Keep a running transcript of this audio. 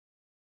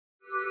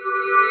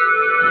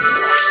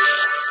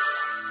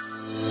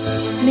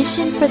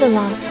Mission for the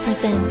Lost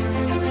presents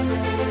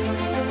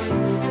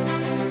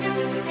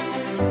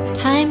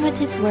Time with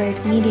His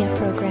Word media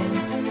program.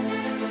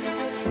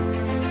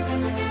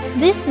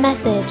 This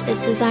message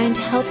is designed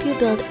to help you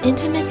build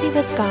intimacy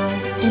with God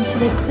and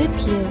to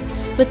equip you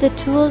with the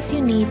tools you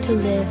need to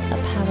live a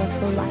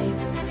powerful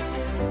life.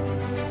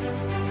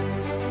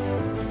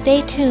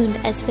 Stay tuned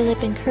as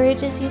Philip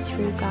encourages you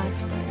through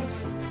God's Word.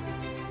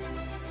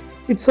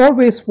 It's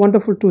always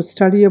wonderful to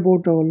study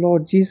about our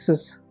Lord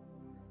Jesus'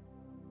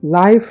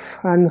 life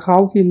and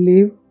how He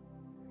lived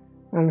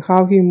and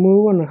how He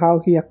moved and how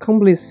He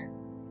accomplished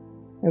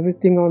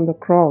everything on the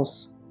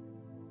cross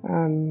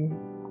and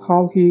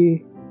how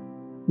He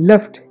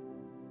left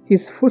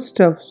His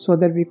footsteps so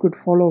that we could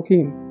follow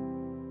Him.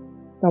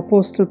 The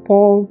Apostle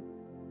Paul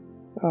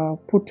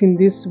put in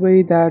this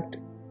way that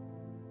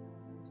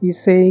he's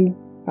saying,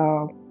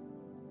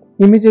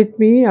 imitate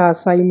me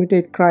as I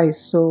imitate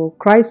Christ. So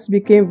Christ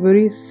became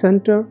very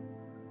center,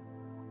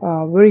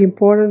 very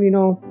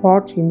important,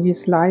 part in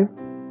his life.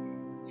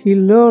 He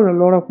learned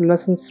a lot of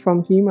lessons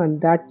from him, and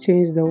that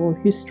changed the whole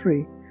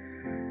history.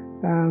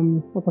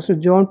 Apostle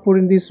John put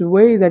in this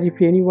way that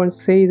if anyone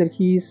say that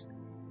he is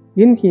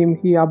in him,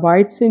 he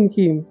abides in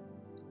him,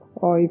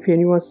 or if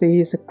anyone say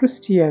he is a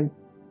Christian,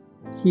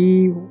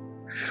 he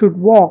should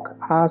walk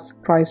as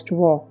Christ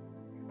walked.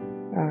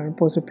 And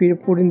Apostle Peter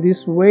put in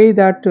this way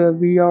that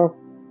we are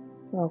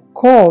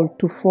called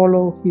to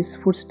follow his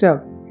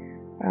footsteps,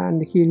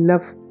 and he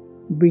left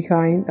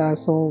behind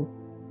us all.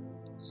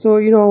 So,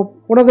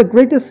 one of the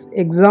greatest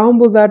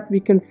examples that we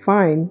can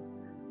find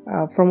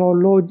from our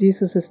Lord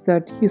Jesus is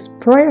that his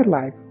prayer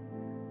life.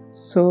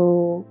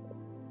 So,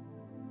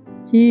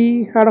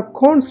 he had a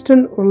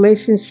constant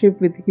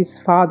relationship with his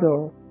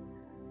Father.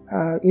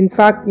 In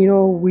fact,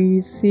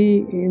 we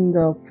see in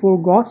the full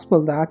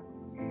gospel that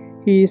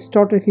he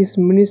started his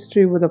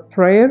ministry with a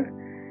prayer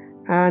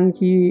and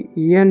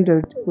he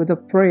ended with a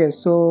prayer.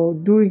 So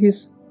during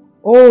his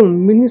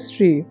own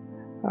ministry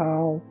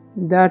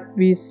that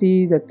we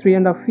see the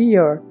 3.5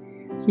 years,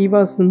 he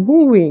was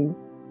moving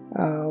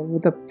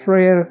with a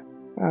prayer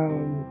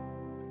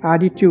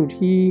attitude.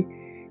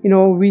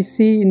 We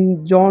see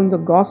in John the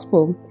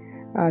Gospel,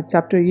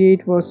 chapter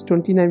 8 verse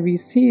 29, we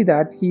see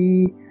that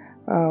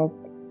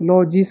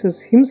Lord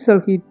Jesus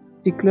himself, he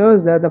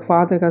declares that the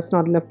Father has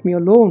not left me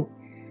alone,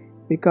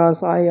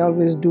 because I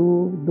always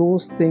do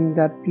those things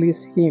that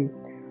please Him.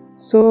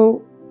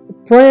 So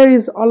prayer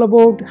is all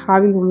about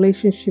having a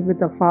relationship with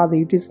the Father.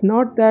 It is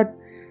not that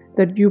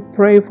you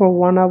pray for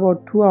 1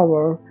 hour, 2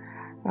 hours,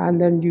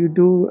 and then you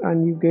do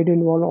and you get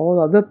involved in all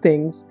other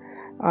things.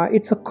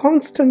 It's a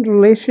constant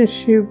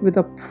relationship with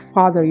the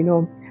Father.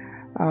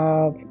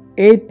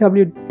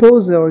 A.W.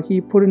 Tozer,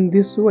 he put in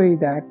this way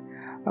that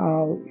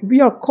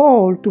we are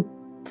called to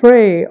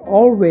pray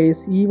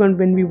always, even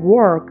when we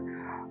work.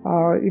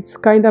 It's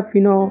kind of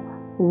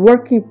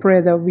working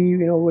prayer that we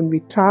when we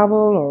travel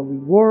or we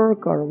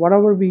work or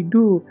whatever we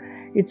do.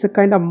 It's a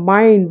kind of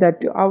mind that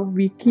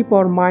we keep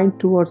our mind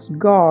towards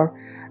God,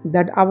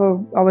 that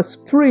our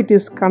spirit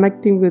is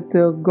connecting with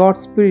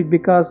God's spirit,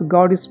 because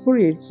God is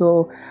spirit.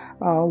 So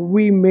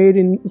we made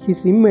in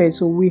His image,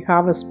 so we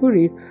have a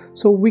spirit,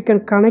 so we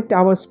can connect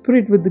our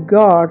spirit with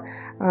God.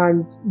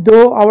 And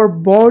though our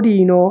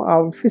body,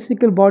 our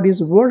physical body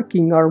is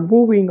working or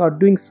moving or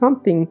doing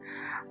something,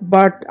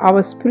 but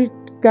our spirit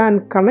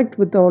can connect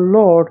with our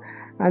Lord,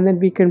 and then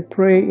we can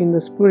pray in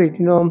the spirit.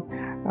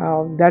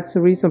 That's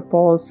the reason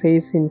Paul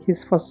says in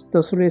his first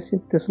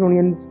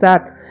Thessalonians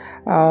that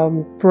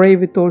pray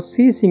without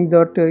ceasing.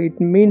 That it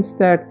means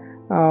that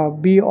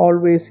be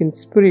always in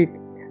spirit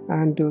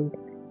and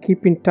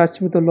keep in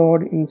touch with the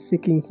Lord in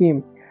seeking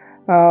Him.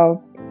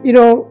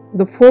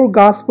 The four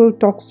gospel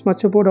talks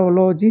much about our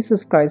Lord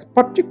Jesus Christ,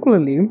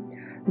 particularly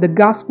the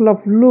Gospel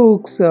of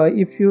Luke.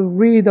 If you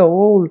read the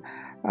whole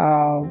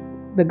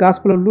the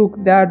Gospel of Luke,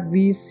 that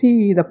we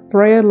see the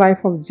prayer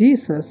life of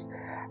Jesus,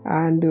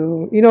 and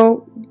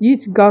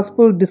each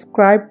gospel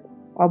describe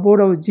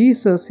about our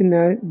Jesus in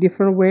a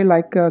different way,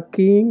 like a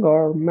king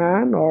or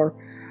man, or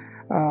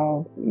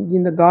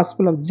in the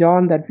Gospel of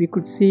John that we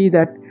could see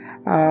that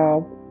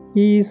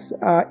he's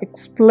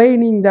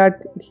explaining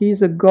that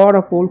he's a God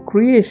of all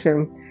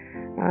creation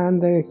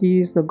and he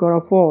is the God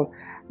of all.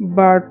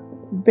 But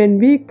when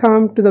we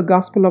come to the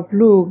Gospel of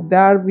Luke,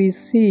 there we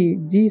see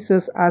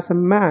Jesus as a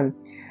man,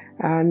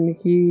 and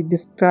he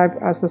described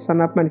as the Son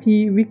of Man.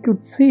 We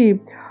could see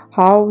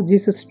how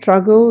Jesus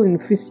struggled in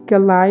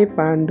physical life,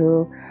 and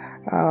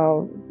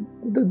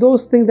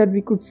those things that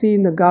we could see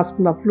in the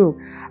Gospel of Luke.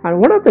 And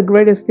one of the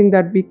greatest things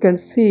that we can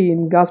see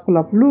in Gospel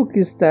of Luke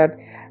is that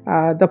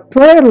the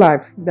prayer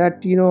life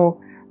that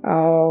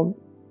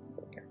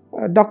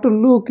Dr.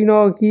 Luke,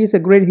 he is a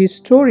great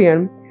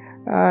historian,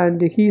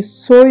 and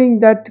he's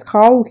showing that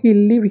how he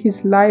lived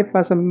his life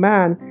as a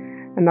man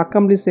and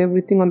accomplished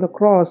everything on the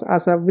cross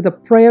with a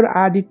prayer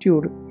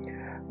attitude.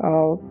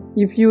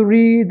 If you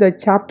read the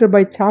chapter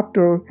by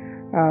chapter,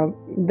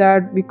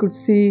 that we could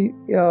see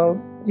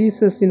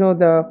Jesus,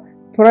 the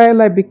prayer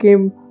life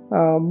became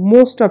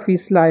most of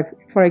his life.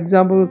 For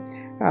example,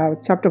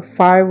 chapter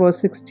 5 verse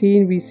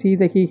 16, we see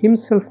that he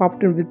himself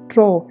often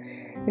withdrew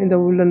in the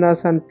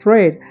wilderness and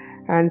prayed.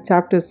 And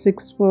chapter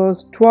 6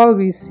 verse 12,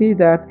 we see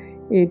that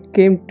it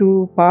came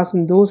to pass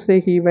in those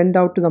days he went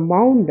out to the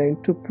mountain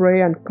to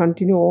pray and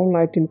continue all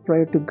night in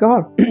prayer to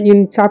God.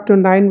 In chapter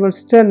 9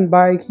 verse 10,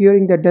 by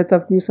hearing the death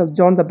of news of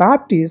John the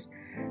Baptist,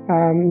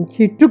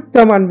 he took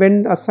them and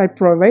went aside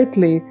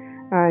privately,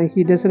 and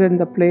he decided in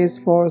the place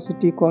for a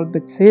city called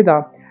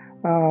Bethsaida.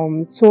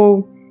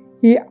 So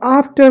he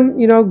often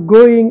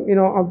going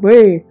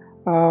away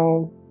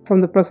from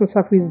the presence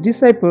of his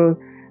disciple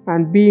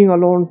and being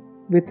alone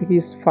with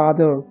his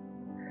Father.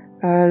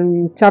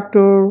 And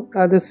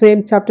the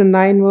same chapter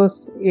 9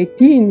 verse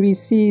 18, we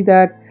see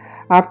that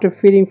after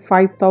feeding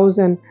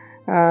 5,000,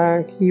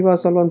 he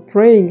was alone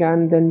praying,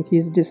 and then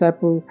his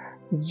disciple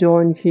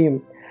joined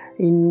him.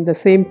 In the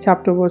same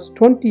chapter verse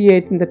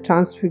 28, in the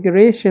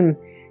transfiguration,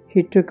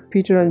 he took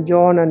Peter and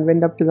John and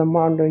went up to the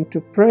mountain to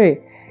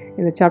pray.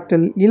 In the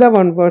chapter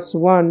 11 verse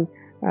 1,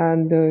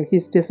 and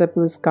his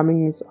disciples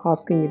coming is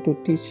asking him to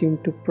teach him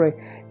to pray,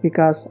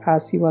 because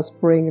as he was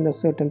praying in a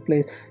certain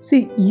place.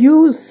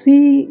 You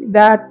see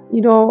that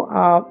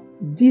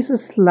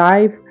Jesus'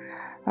 life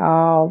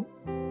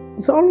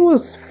is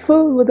almost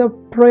filled with a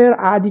prayer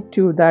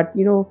attitude that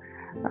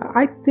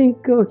I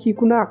think he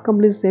could not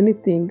accomplish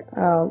anything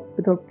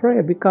without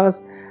prayer,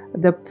 because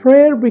the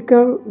prayer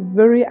became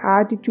very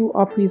attitude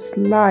of his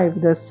life,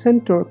 the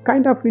center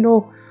kind of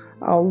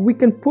we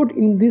can put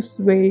in this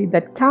way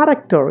that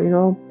character.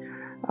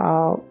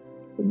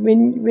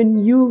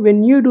 When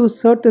you do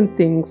certain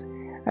things,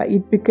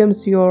 it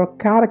becomes your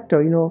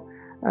character.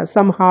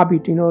 Some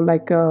habit.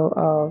 Like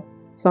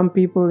some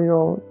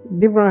people,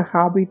 different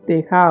habit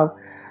they have,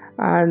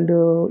 and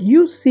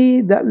you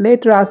see that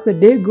later as the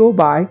day go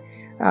by,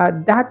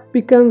 that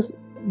becomes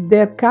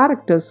their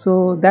character.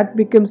 So that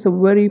becomes a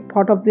very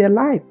part of their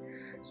life.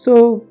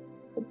 So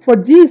for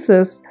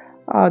Jesus,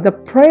 the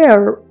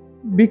prayer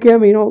became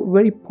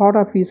very part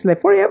of his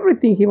life. For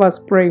everything he was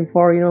praying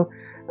for,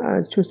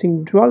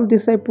 choosing 12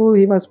 disciples,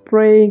 he was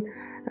praying,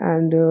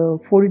 and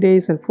 40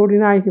 days and 40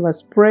 nights he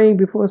was praying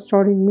before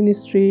starting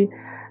ministry,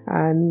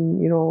 and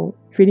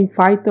feeding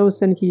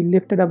 5,000, he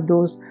lifted up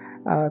those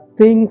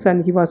things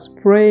and he was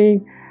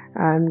praying,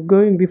 and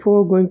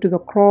before going to the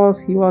cross,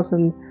 he was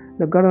in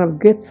the Garden of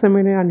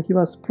Gethsemane and he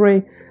was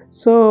praying.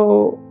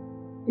 So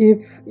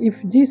if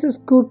Jesus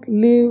could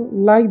live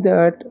like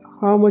that,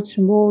 how much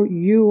more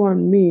you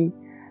and me,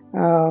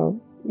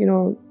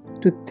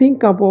 to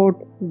think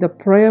about the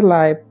prayer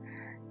life,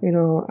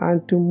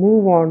 and to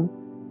move on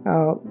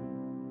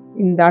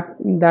in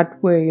that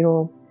way.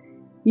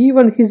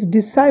 Even his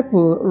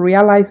disciple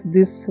realized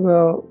this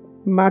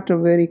matter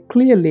very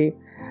clearly,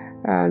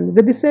 and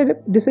the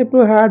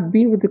disciple had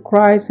been with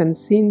Christ and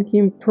seen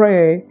him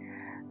pray,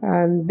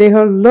 and they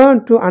had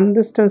learned to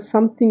understand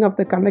something of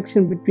the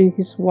connection between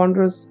his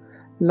wondrous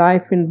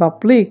life in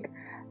public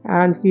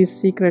and his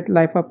secret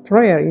life of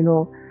prayer,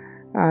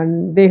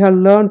 and they had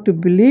learned to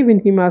believe in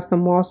him as the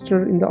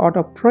master in the art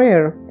of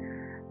prayer.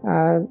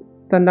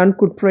 The none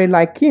could pray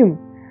like him,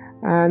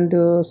 and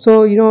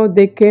so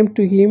they came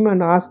to him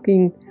and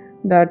asking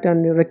that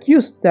and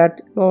request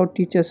that Lord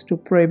teach us to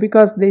pray,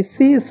 because they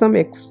see some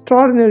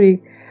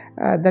extraordinary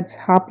that's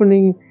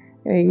happening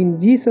in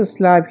Jesus'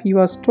 life. He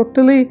was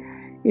totally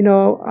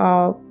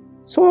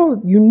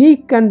so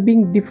unique and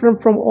being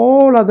different from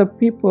all other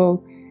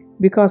people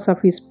because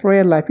of his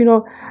prayer life.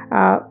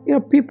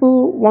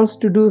 People wants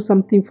to do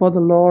something for the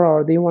Lord,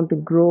 or they want to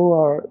grow,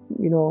 or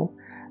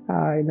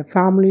in the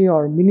family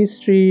or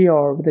ministry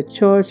or with the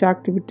church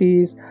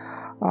activities.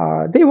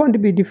 They want to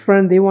be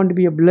different, they want to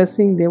be a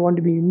blessing, they want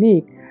to be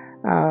unique.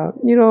 That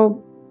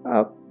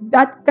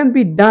can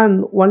be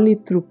done only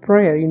through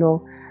prayer.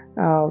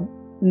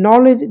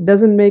 Knowledge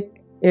doesn't make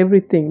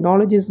everything.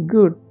 Knowledge is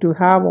good to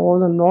have all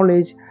the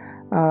knowledge,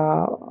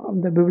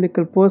 the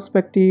biblical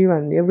perspective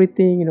and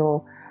everything,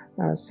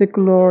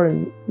 secular,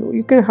 and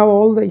you can have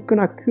you can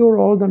acquire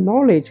all the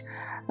knowledge,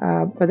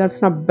 but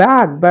that's not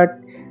bad. But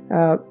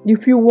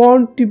if you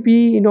want to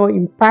be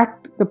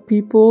impact the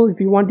people, if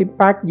you want to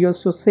impact your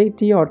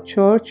society or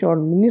church or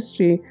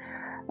ministry,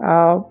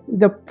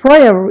 the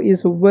prayer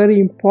is very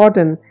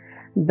important,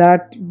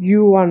 that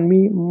you and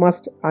me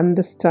must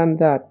understand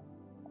that.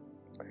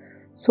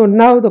 So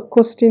now the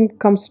question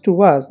comes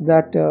to us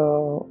that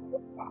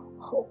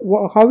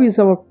how is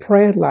our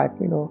prayer life?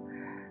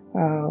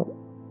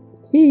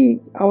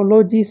 Our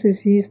Lord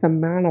Jesus, he is the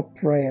man of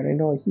prayer.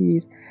 He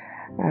is,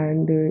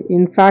 and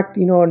in fact,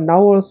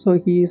 now also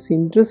he is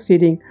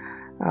interceding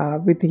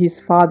with his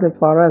Father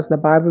for us. The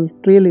Bible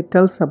clearly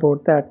tells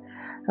about that.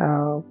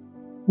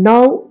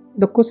 Now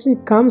the question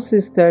comes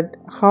is that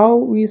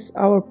how is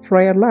our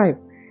prayer life?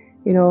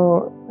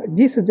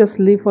 Jesus just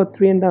lived for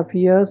 3.5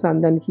 years,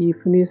 and then he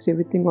finished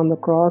everything on the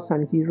cross,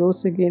 and he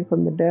rose again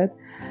from the dead,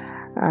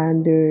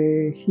 and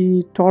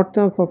he taught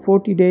them for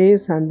 40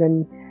 days, and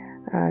then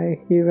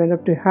he went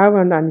up to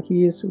heaven, and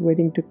he is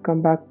waiting to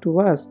come back to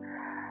us.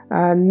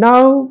 And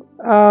now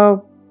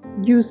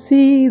you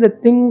see the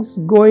things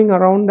going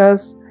around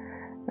us,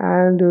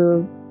 and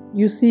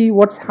you see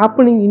what's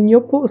happening in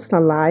your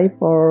personal life,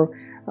 or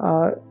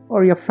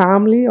your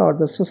family, or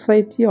the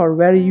society, or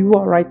where you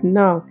are right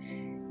now,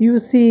 you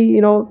see,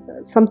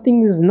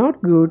 something is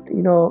not good,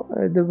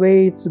 the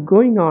way it's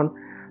going on.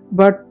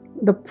 But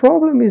the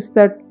problem is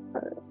that,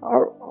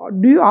 or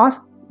do you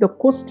ask the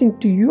question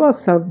to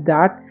yourself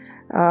that,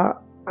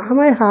 am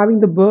I having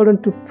the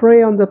burden to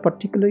pray on the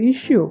particular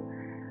issue?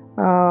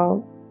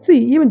 See,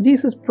 even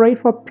Jesus prayed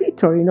for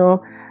Peter,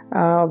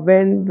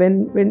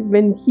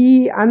 when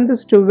he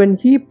understood, when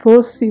he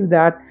perceived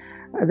that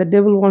the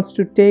devil wants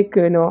to take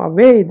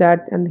away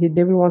that, and the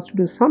devil wants to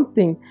do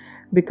something,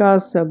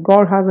 because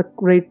God has a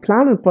great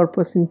plan and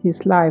purpose in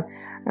his life.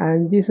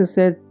 And Jesus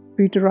said,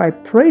 Peter, I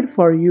prayed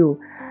for you.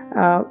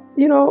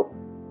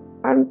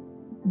 And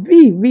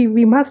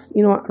we must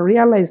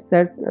realize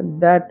that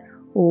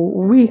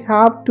we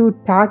have to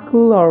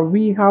tackle, or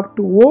we have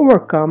to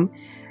overcome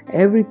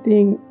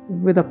everything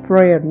with a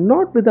prayer,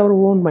 not with our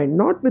own mind,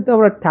 not with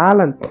our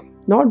talent,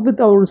 not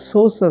with our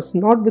resources,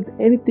 not with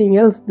anything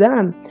else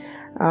than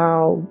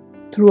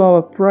through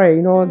our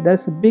prayer.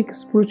 There's a big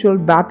spiritual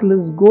battle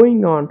is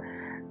going on,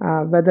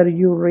 whether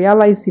you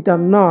realize it or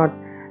not.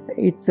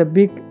 It's a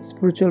big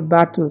spiritual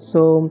battle.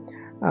 So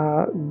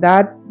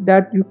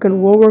that you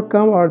can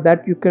overcome, or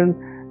that you can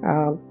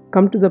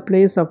come to the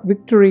place of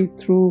victory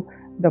through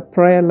the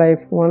prayer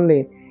life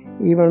only.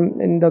 Even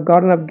in the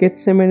Garden of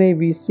Gethsemane,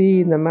 we see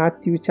in the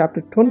Matthew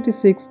chapter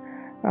 26,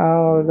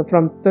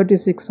 from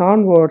 36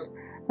 onwards,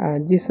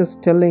 Jesus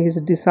telling his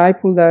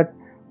disciple that,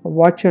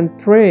 watch and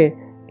pray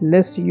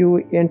lest you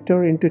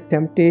enter into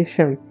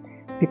temptation,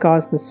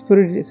 because the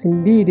spirit is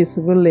indeed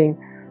willing,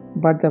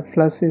 but the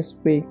flesh is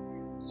weak.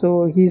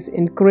 So he's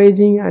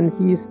encouraging, and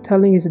he is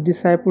telling his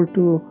disciple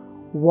to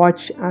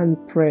watch and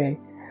pray.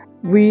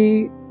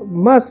 We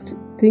must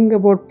think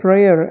about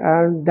prayer,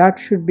 and that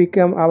should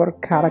become our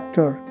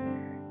character.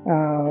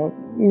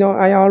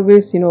 I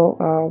always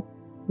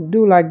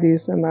do like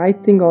this, and I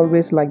think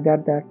always like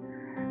that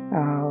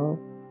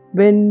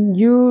when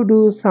you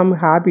do some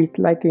habit,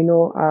 like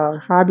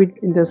habit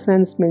in the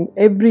sense, mean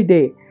every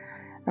day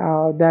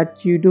that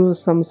you do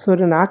some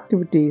certain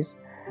activities,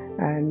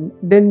 and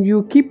then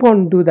you keep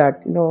on do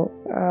that.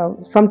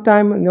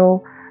 Sometime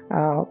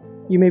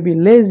you may be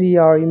lazy,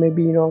 or you may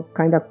be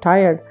kind of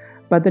tired,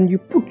 but then you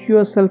put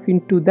yourself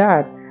into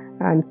that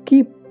and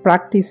keep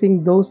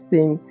practicing those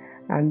things,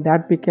 and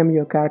that become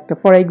your character.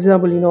 For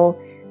example,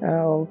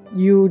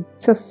 you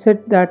just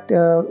set that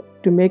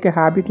to make a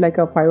habit, like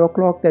a 5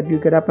 o'clock, that you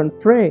get up and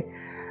pray,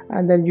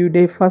 and then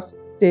first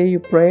day you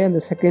pray, and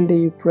the second day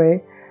you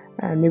pray,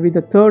 and maybe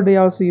the third day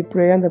also you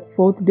pray, and the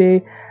fourth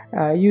day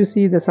you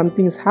see that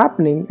something is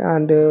happening,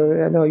 and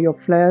your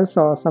flesh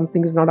or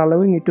something is not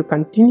allowing you to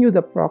continue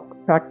the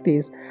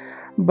practice.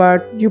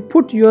 But you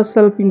put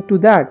yourself into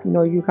that.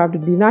 You have to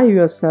deny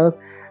yourself,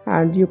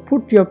 and you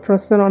put your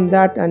pressure on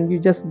that, and you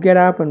just get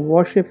up and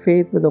wash your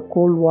face with the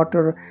cold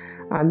water,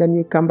 and then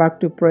you come back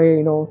to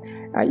pray.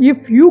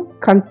 If you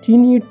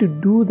continue to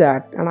do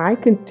that, and I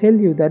can tell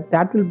you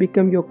that will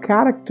become your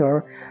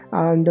character,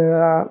 and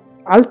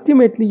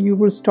ultimately you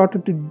will start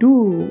to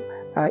do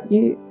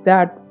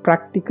that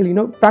practically.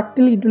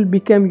 Practically it will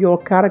become your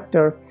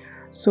character.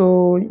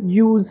 So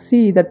you will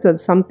see that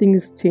something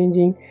is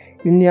changing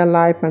in your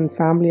life and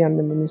family and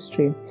the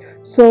ministry.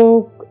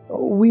 So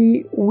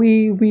we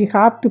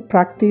have to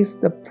practice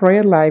the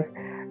prayer life,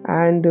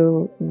 and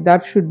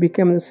that should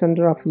become the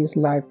center of his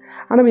life.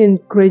 And I'm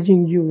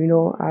encouraging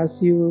you,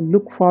 as you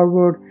look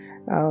forward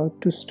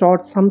to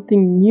start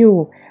something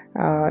new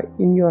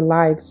in your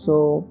life.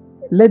 So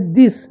let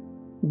this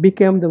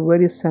become the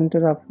very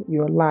center of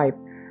your life.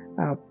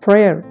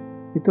 Prayer.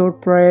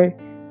 Without prayer,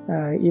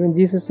 even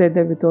Jesus said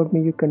that without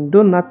me you can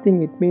do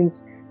nothing. It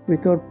means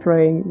without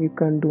praying you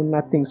can do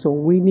nothing. So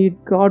we need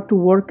God to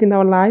work in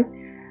our life.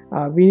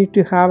 We need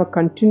to have a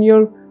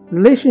continual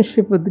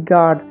relationship with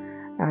God,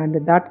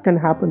 and that can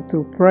happen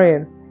through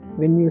prayer.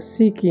 When you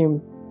seek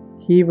him,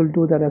 he will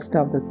do the rest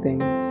of the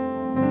things.